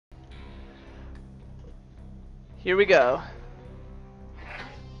Here we go.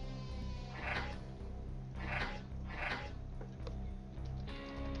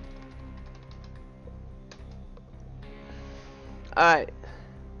 Alright.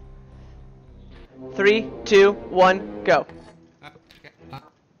 3, 2, 1, go.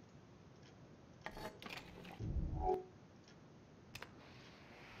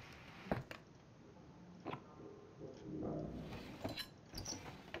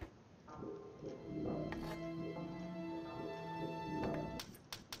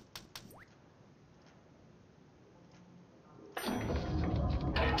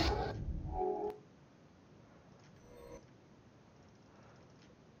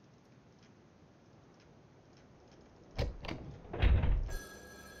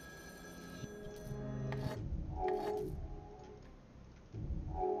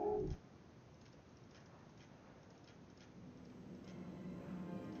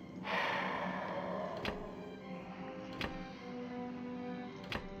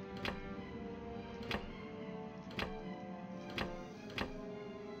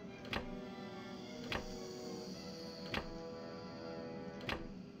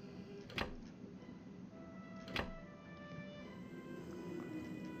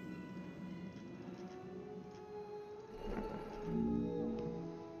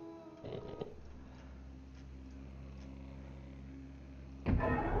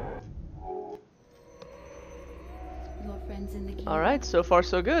 Alright, so far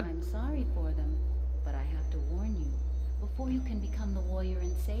so good. I'm sorry for them, but I have to warn you. Before you can become the warrior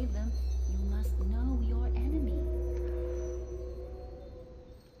and save them, you must know your enemy.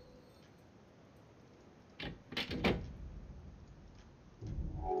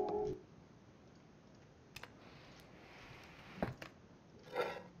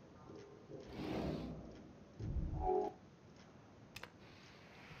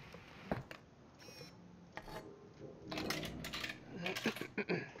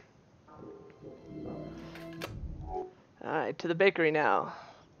 Alright, to the bakery now.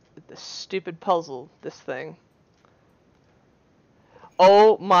 With this stupid puzzle, this thing.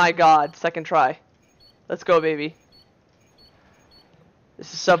 Oh my god, second try. Let's go, baby.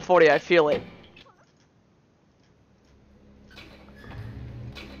 This is sub 40, I feel it.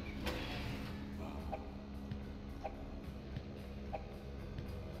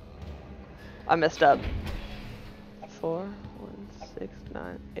 I messed up. 4, 1, 6,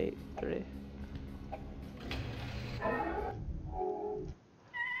 9, 8, 3.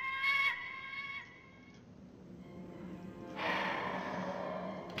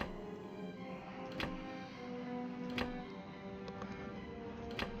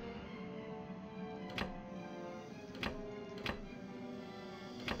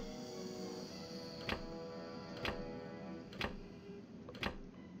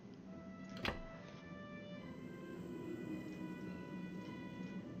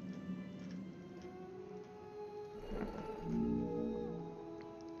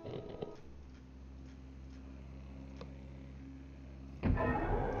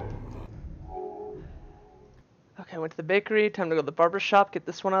 Okay, I went to the bakery. Time to go to the barber shop. Get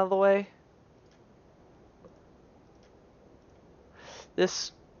this one out of the way.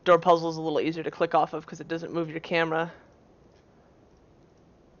 This door puzzle is a little easier to click off of because it doesn't move your camera.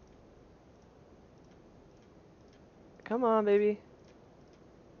 Come on, baby.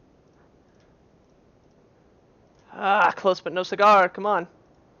 Ah, close but no cigar. Come on.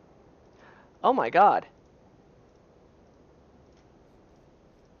 Oh my god.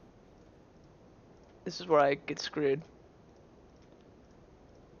 This is where I get screwed.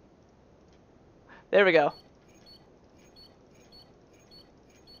 There we go.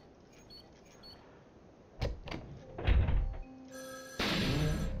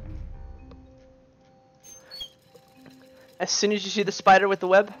 As soon as you see the spider with the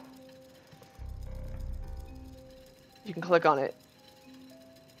web, you can click on it.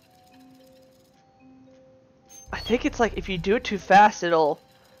 I think it's like if you do it too fast, it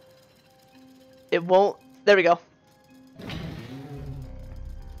won't, there we go.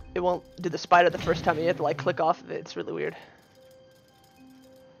 It won't do the spider the first time. You have to like click off of it. It's really weird.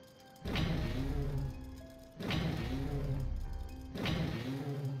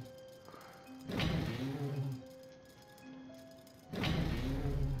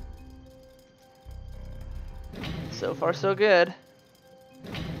 So far so good.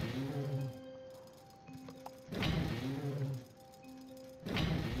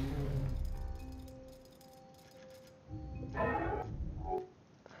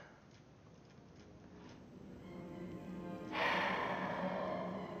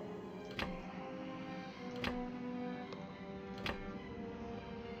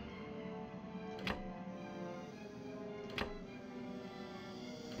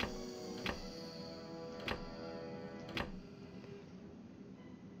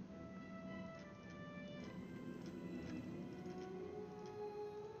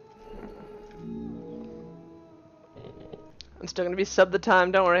 I'm still gonna be sub the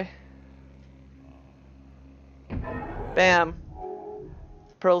time, don't worry. Bam.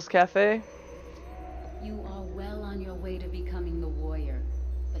 Pearl's Cafe. You are well on your way to becoming the warrior,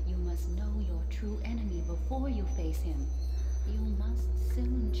 but you must know your true enemy before you face him. You must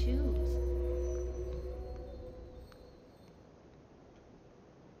soon choose.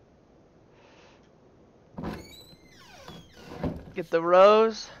 Get the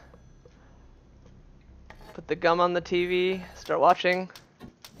rose. Put the gum on the TV. Start watching.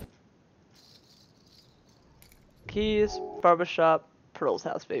 Keys, barbershop, Pearl's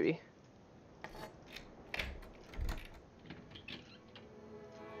house, baby.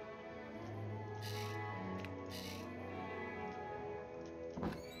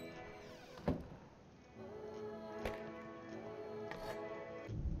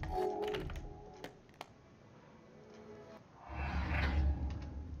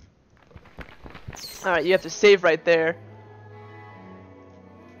 Alright, you have to save right there.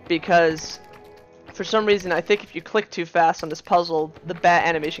 Because for some reason, I think if you click too fast on this puzzle, the bat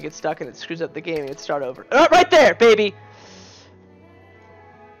animation gets stuck and it screws up the game and it start over. Right there, baby!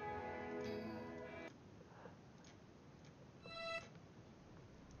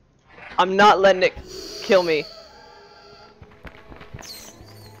 I'm not letting it kill me.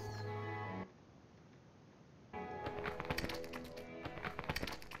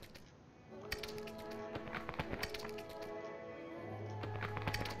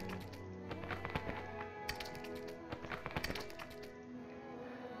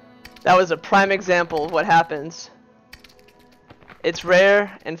 That was a prime example of what happens. It's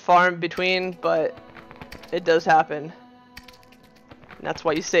rare and far in between, but it does happen. And that's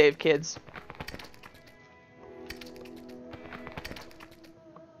why you save, kids.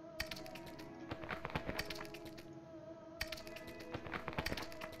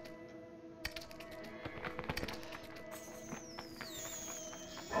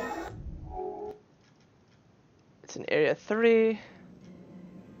 It's in area 3.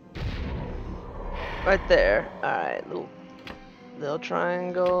 Right there. Alright, little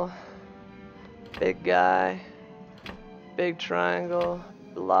triangle. Big guy. Big triangle.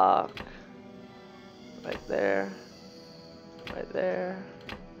 Block. Right there. Right there.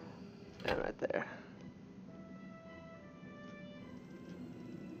 And right there.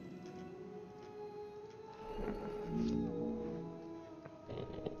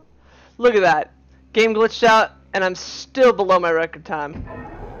 Look at that. Game glitched out and I'm still below my record time.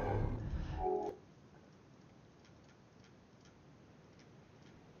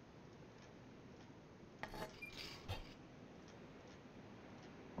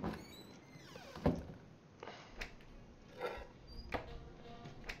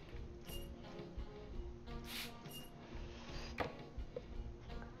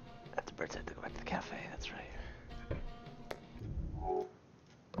 After birds, I have to go back to the cafe, that's right.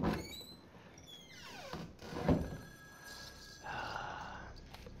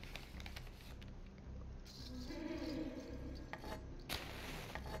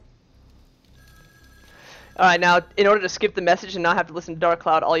 Alright, now, in order to skip the message and not have to listen to Dark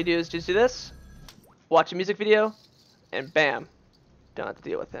Cloud, all you do is just do this, watch a music video, and bam. Don't have to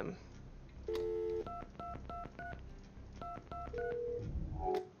deal with him.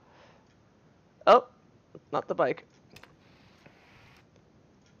 Oh, not the bike.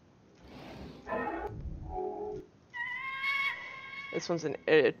 This one's in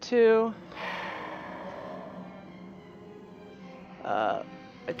area 2. Right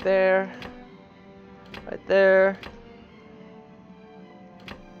there. Right there.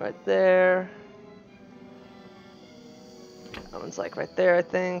 Right there. That one's like right there, I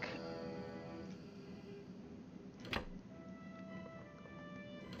think.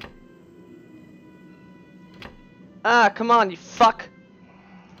 Ah, come on, you fuck!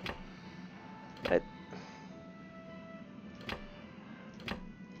 Right.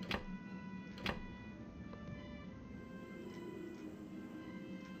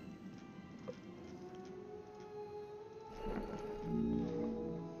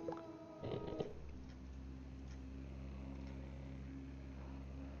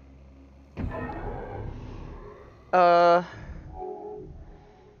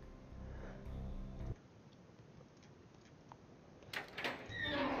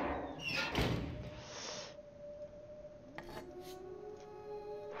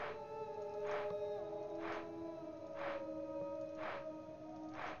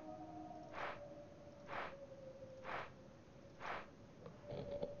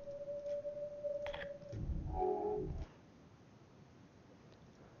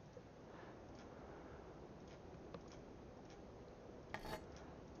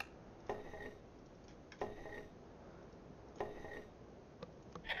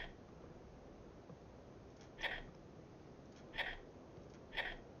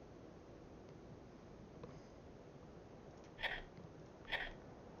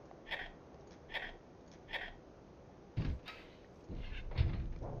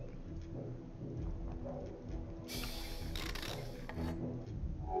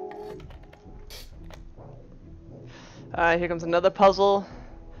 Alright, here comes another puzzle.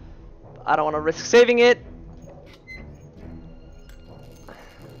 I don't want to risk saving it.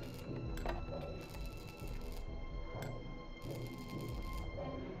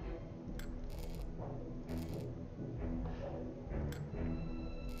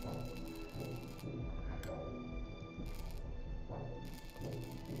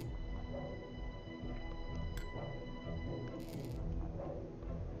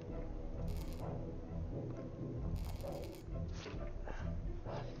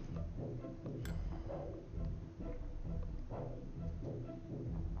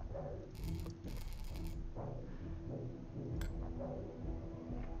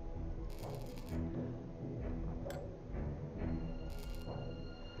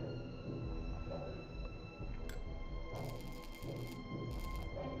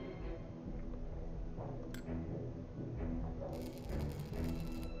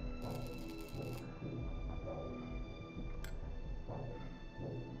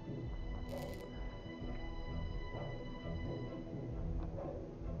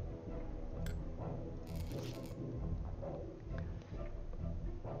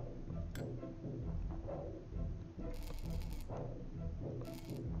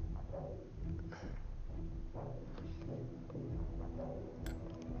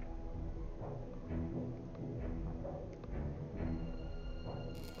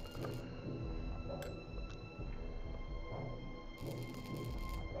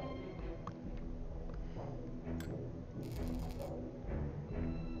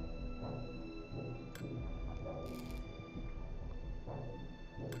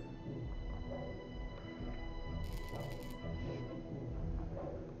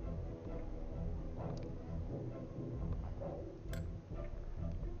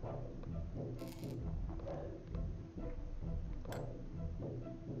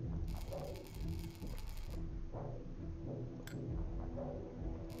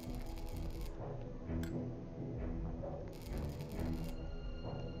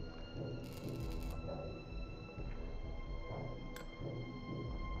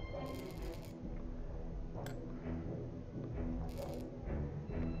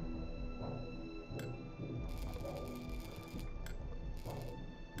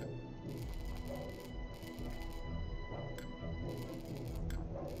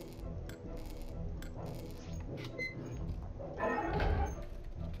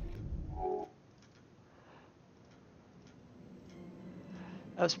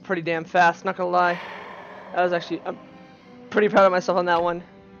 That was pretty damn fast, not gonna lie. That was actually, I'm pretty proud of myself on that one.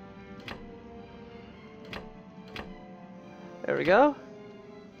 There we go.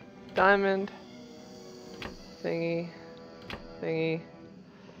 Diamond. Thingy. Thingy.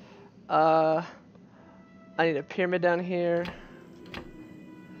 I need a pyramid down here.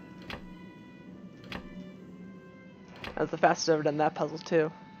 That's the fastest I've ever done that puzzle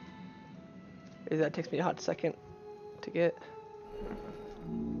too. Maybe that takes me a hot second to get.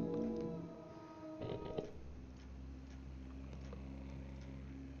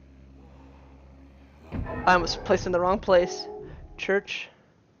 I was placed in the wrong place. Church.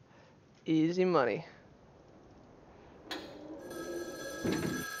 Easy money.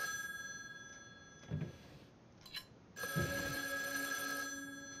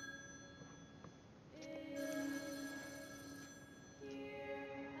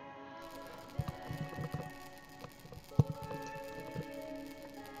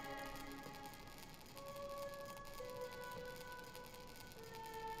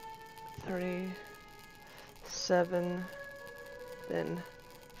 Three, 7, then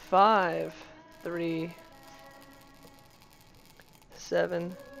 5, 3,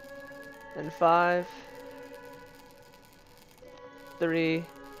 7, then 5, 3,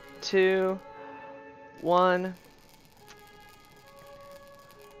 2, 1,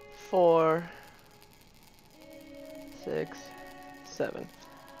 4, 6, 7.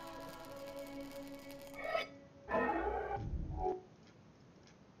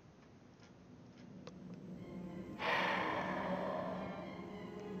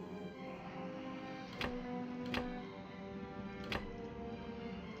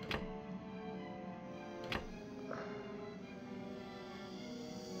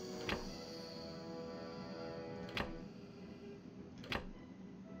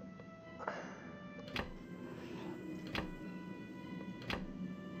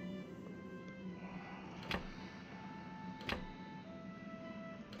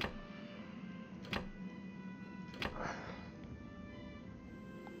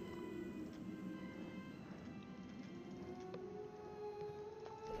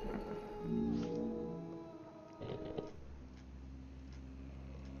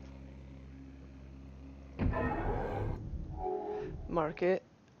 Mark it.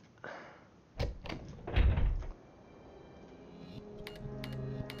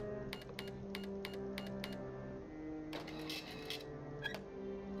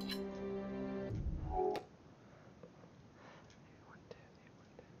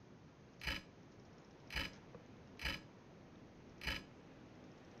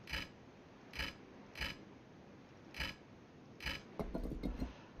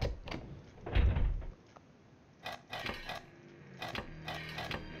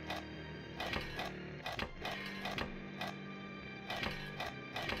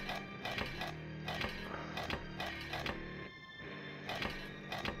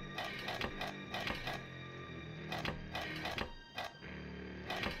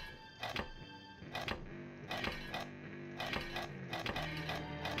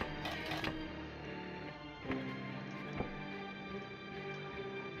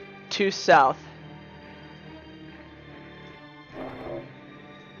 Two south.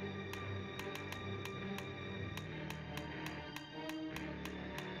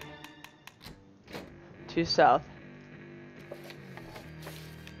 Two south.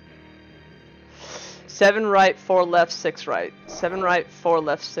 7 right, 4 left, 6 right. 7 right, 4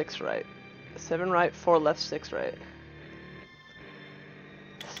 left, 6 right. 7 right, 4 left, 6 right.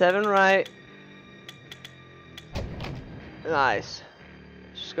 7 right. Nice.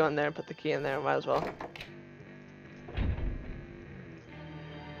 Just go in there and put the key in there, might as well.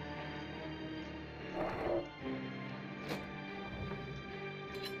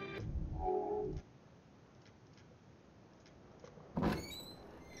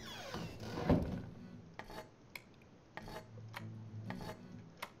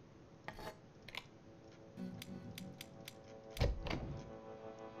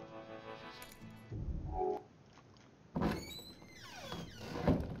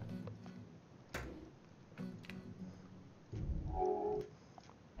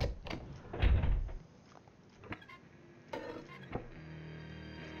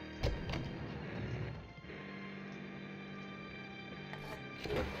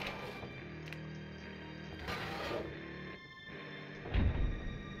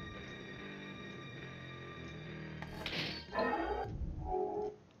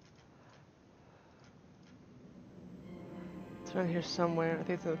 It's around here somewhere. I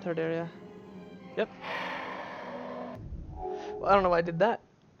think it's in the third area. Yep. Well, I don't know why I did that.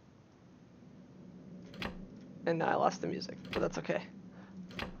 And now I lost the music, but that's okay.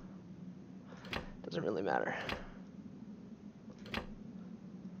 Doesn't really matter.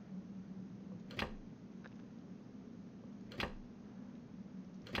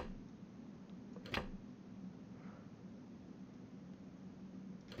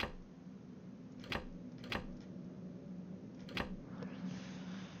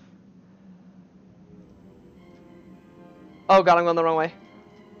 Oh god, I'm going the wrong way.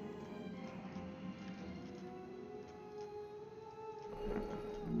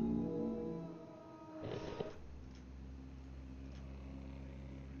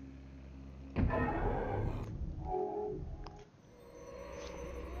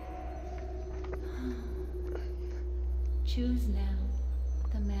 Choose now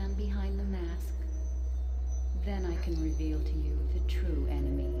the man behind the mask. Then I can reveal to you the true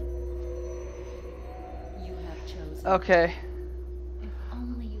enemy. You have chosen. Okay. If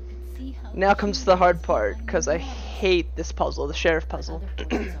only you could see how Now comes the hard part, because I hate this puzzle, the sheriff puzzle.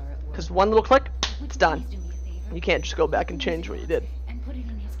 Because one little click, it's done. You can't just go back and change what you did. And put it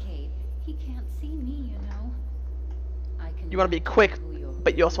in his cave. He can't see me, you know. You want to be quick,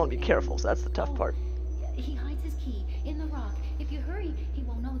 but you also want to be careful, so that's the tough part. He hides his key in the rock. If you hurry, he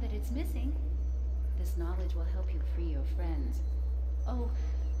won't know that it's missing. This knowledge will help you free your friends. Oh,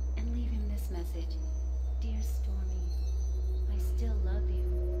 and leave him this message. Dear Stormy, I still love you.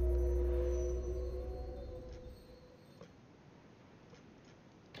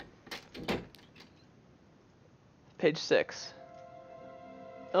 Page 6.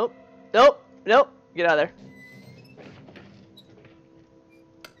 Oh, nope, nope, get out of there.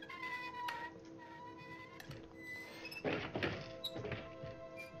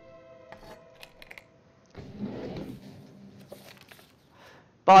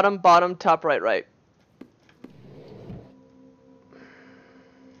 Bottom, bottom, top, right, right.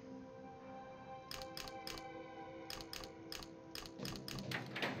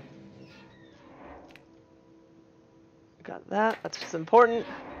 Got that. That's just important.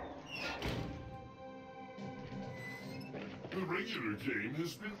 The regular game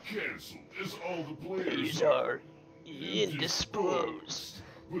has been cancelled as all the players These are indisposed.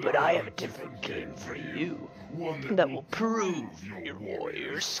 But I have a different game for you one that will prove your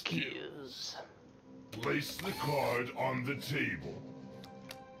warrior skills. Place the card on the table.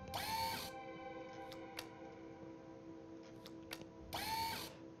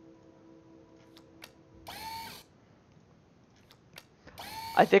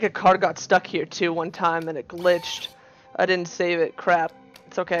 I think a car got stuck here too one time and it glitched. I didn't save it. Crap.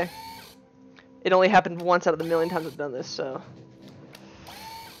 It's okay. It only happened once out of the million times I've done this, so.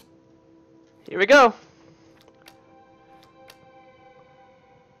 Here we go.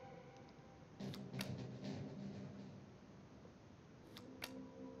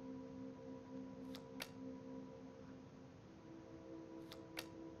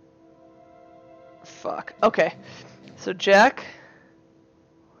 Fuck. Okay. So Jack.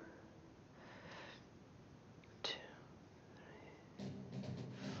 2, 3, 4.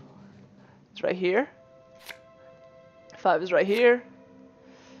 It's right here. 5 is right here.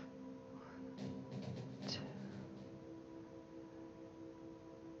 2.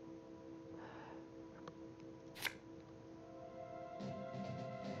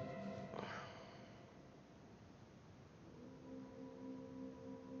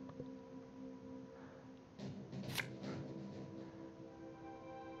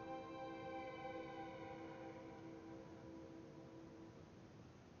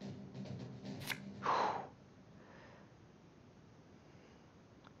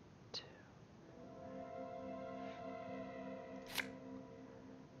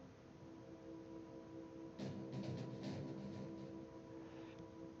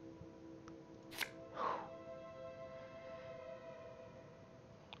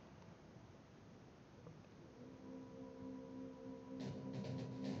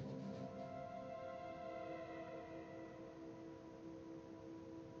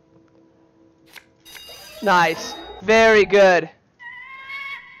 Nice. Very good.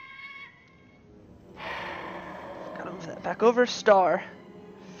 Gotta move that back over. Star.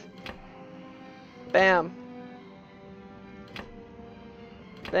 Bam.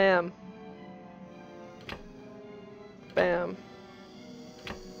 Bam. Bam.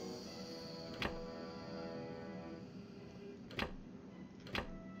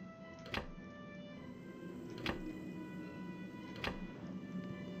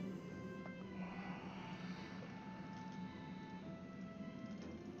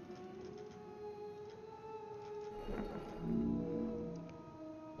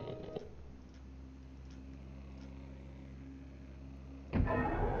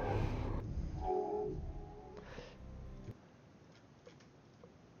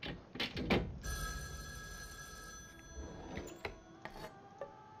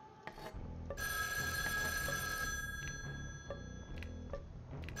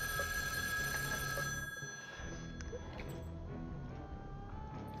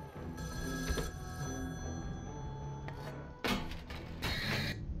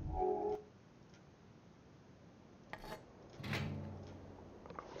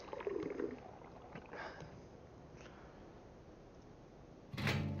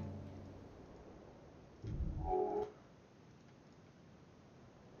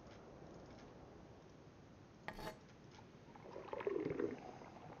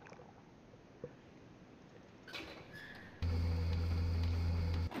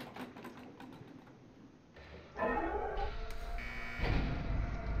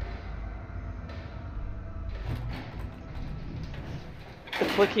 The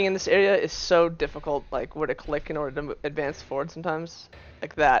clicking in this area is so difficult, like where to click in order to advance forward sometimes.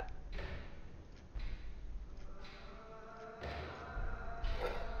 Like that.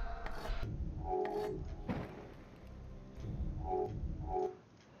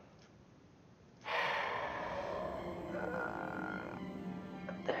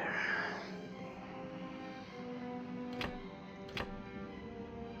 There.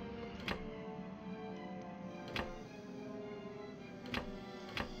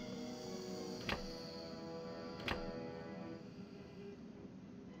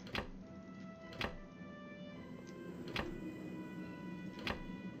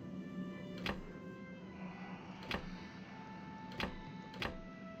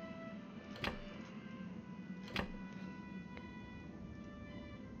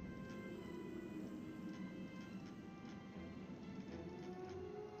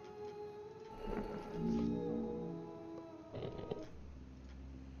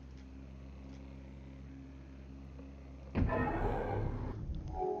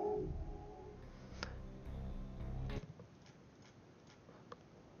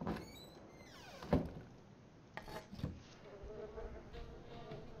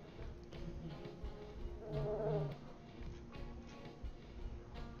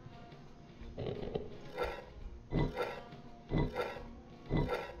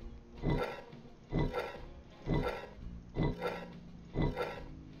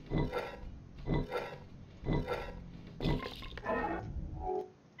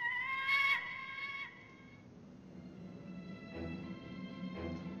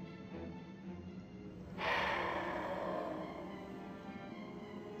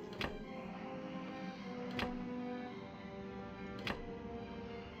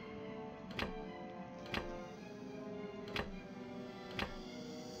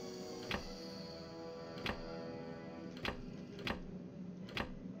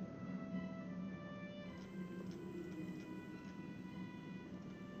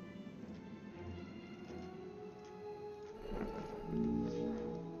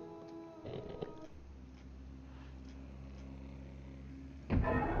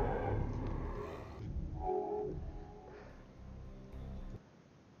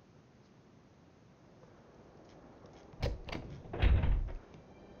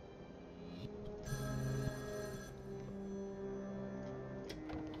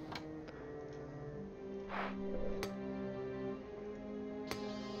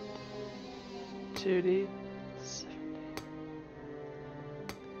 2D.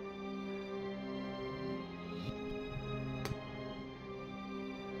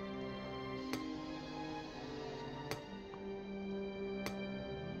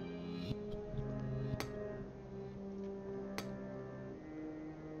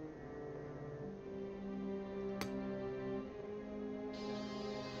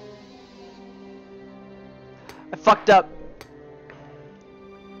 I fucked up.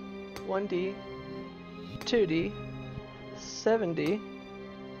 1D, 2D, 7D,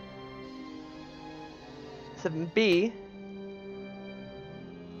 7B,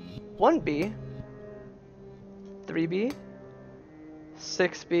 1B, 3B,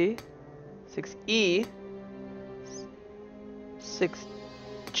 6B, 6E,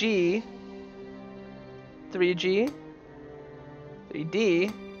 6G, 3G,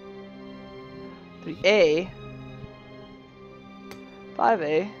 3D, 3A,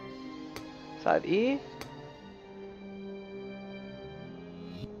 5A, 5E,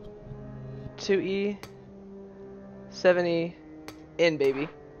 2E, 7E, in baby.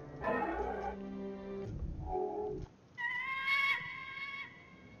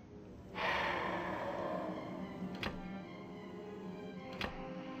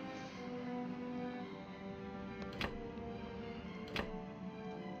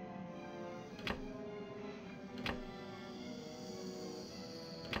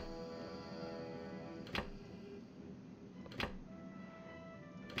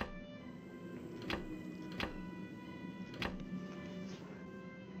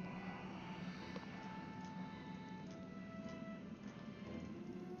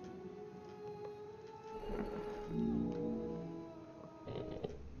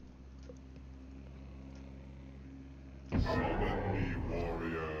 Summon me,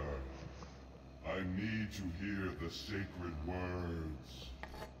 warrior. I need to hear the sacred words.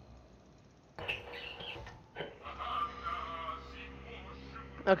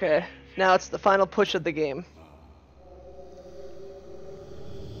 Okay, now it's the final push of the game.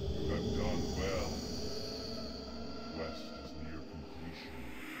 You have done well. The quest is near completion.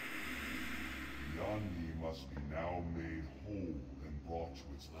 Yanni must be now made whole and brought to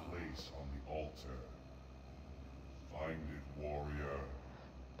its place on the altar. Find it, warrior.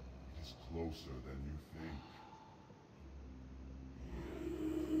 It is closer than you think.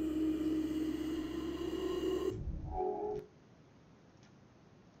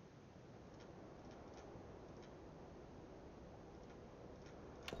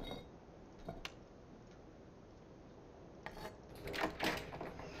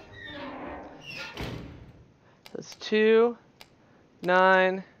 That's 2,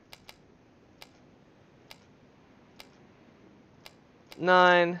 9,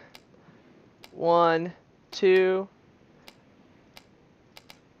 9, 1, 2.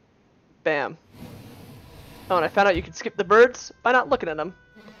 Bam. Oh, and I found out you could skip the birds by not looking at them.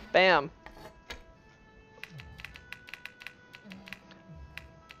 Bam.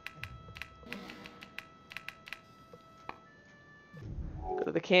 Go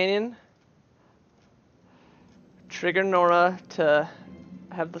to the canyon. Trigger Nora to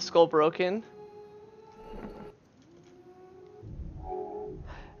have the skull broken.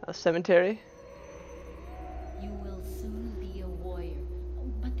 A cemetery. You will soon be a warrior.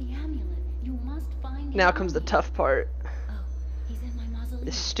 Oh, but the amulet, you must find Now comes the Yanni. tough part. Oh, he's in my mausoleum.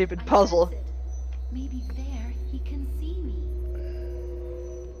 This stupid I puzzle. sense it. Maybe there he can see me.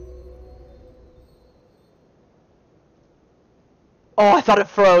 Oh, I thought it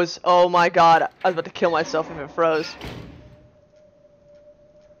froze. Oh my god. I was about to kill myself if it froze.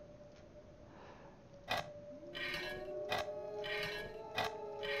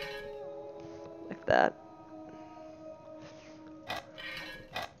 Like that.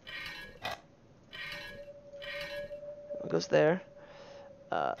 It goes there.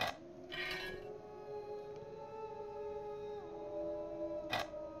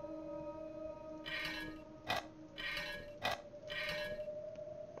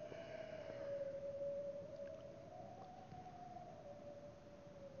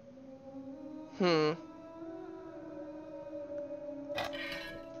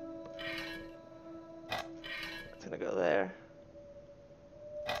 It's gonna go there.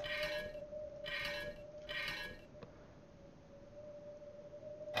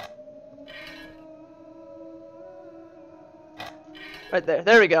 Right there.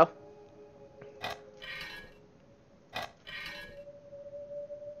 There we go.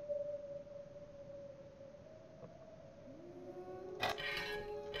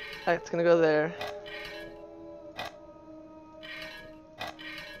 It's gonna go there.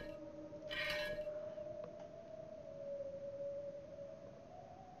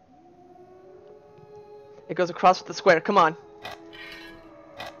 It goes across the square. Come on.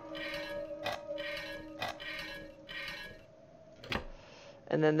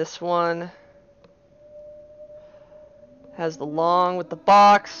 And then this one has the long with the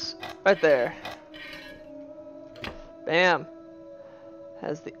box right there. Bam.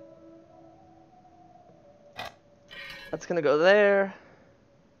 Has the... That's gonna go there.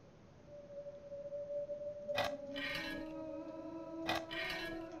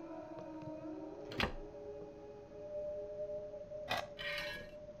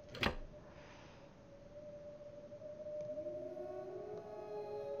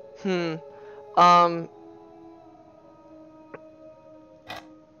 Um...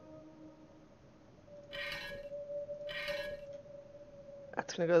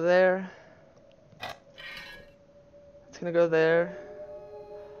 That's gonna go there. It's gonna go there.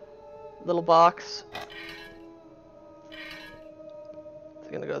 Little box. It's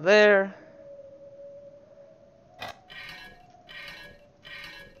gonna go there.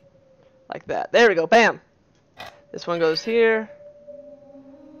 Like that. There we go. Bam! This one goes here.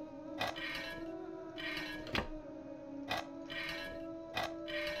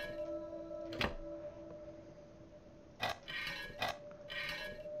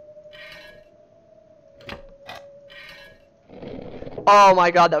 Oh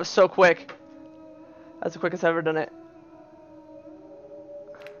my god, that was so quick. That's the quickest I've ever done it.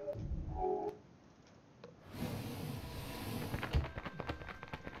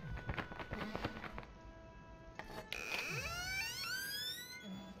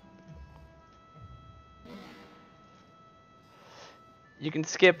 You can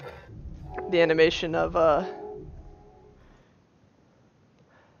skip the animation of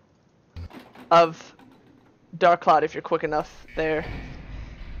Dark Cloud if you're quick enough there.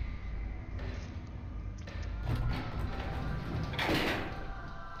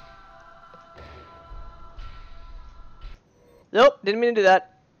 Nope, didn't mean to do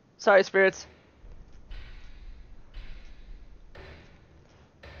that. Sorry, spirits.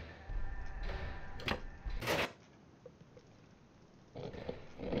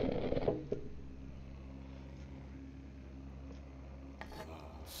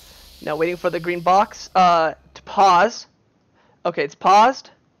 Now waiting for the green box to pause. Okay, it's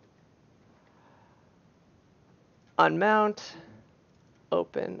paused. Unmount.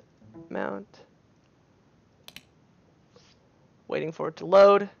 Open. Mount. Waiting for it to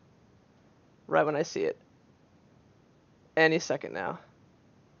load. Right when I see it. Any second now.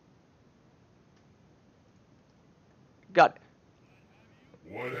 Got it.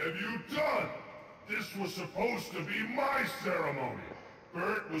 What have you done? This was supposed to be my ceremony.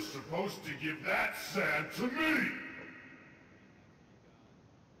 Bert was supposed to give that sand to me!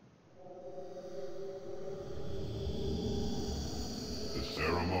 The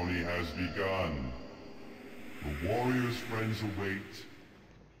ceremony has begun. The warrior's friends await,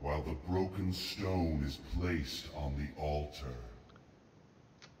 while the broken stone is placed on the altar.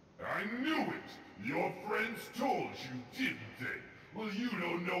 I knew it! Your friends told you, didn't they? Well, you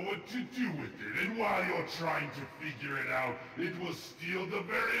don't know what to do with it, and while you're trying to figure it out, it will steal the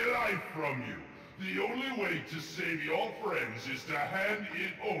very life from you. The only way to save your friends is to hand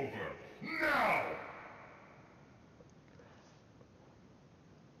it over. Now!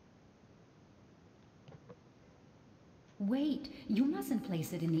 Wait, you mustn't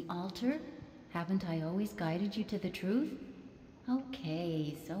place it in the altar. Haven't I always guided you to the truth?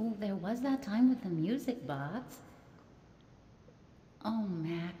 Okay, so there was that time with the music box. Oh,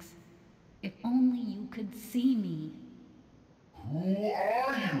 Max, if only you could see me. Who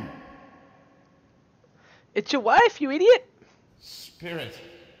are you? It's your wife, you idiot! Spirit,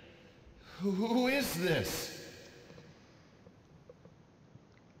 who is this?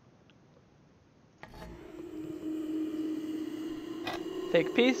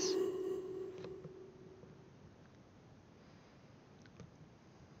 Fake piece.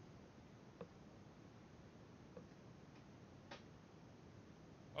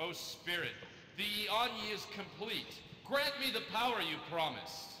 O Spirit, the Anye is complete. Grant me the power you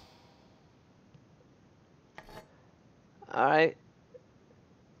promised. Alright.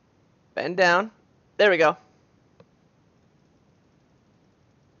 Bend down. There we go.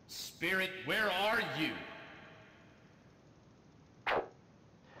 Spirit, where are you?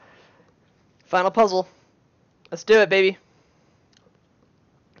 Final puzzle. Let's do it, baby.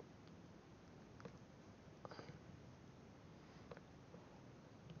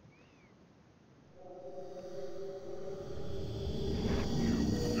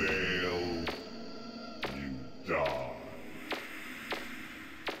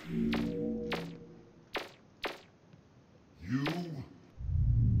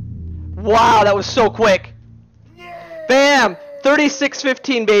 Wow, that was so quick.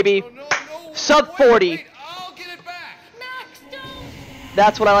 36-15, baby. No, no, no, Sub wait, 40. Wait, I'll get it back. Max, don't!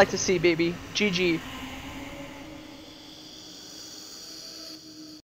 That's what I like to see, baby. GG.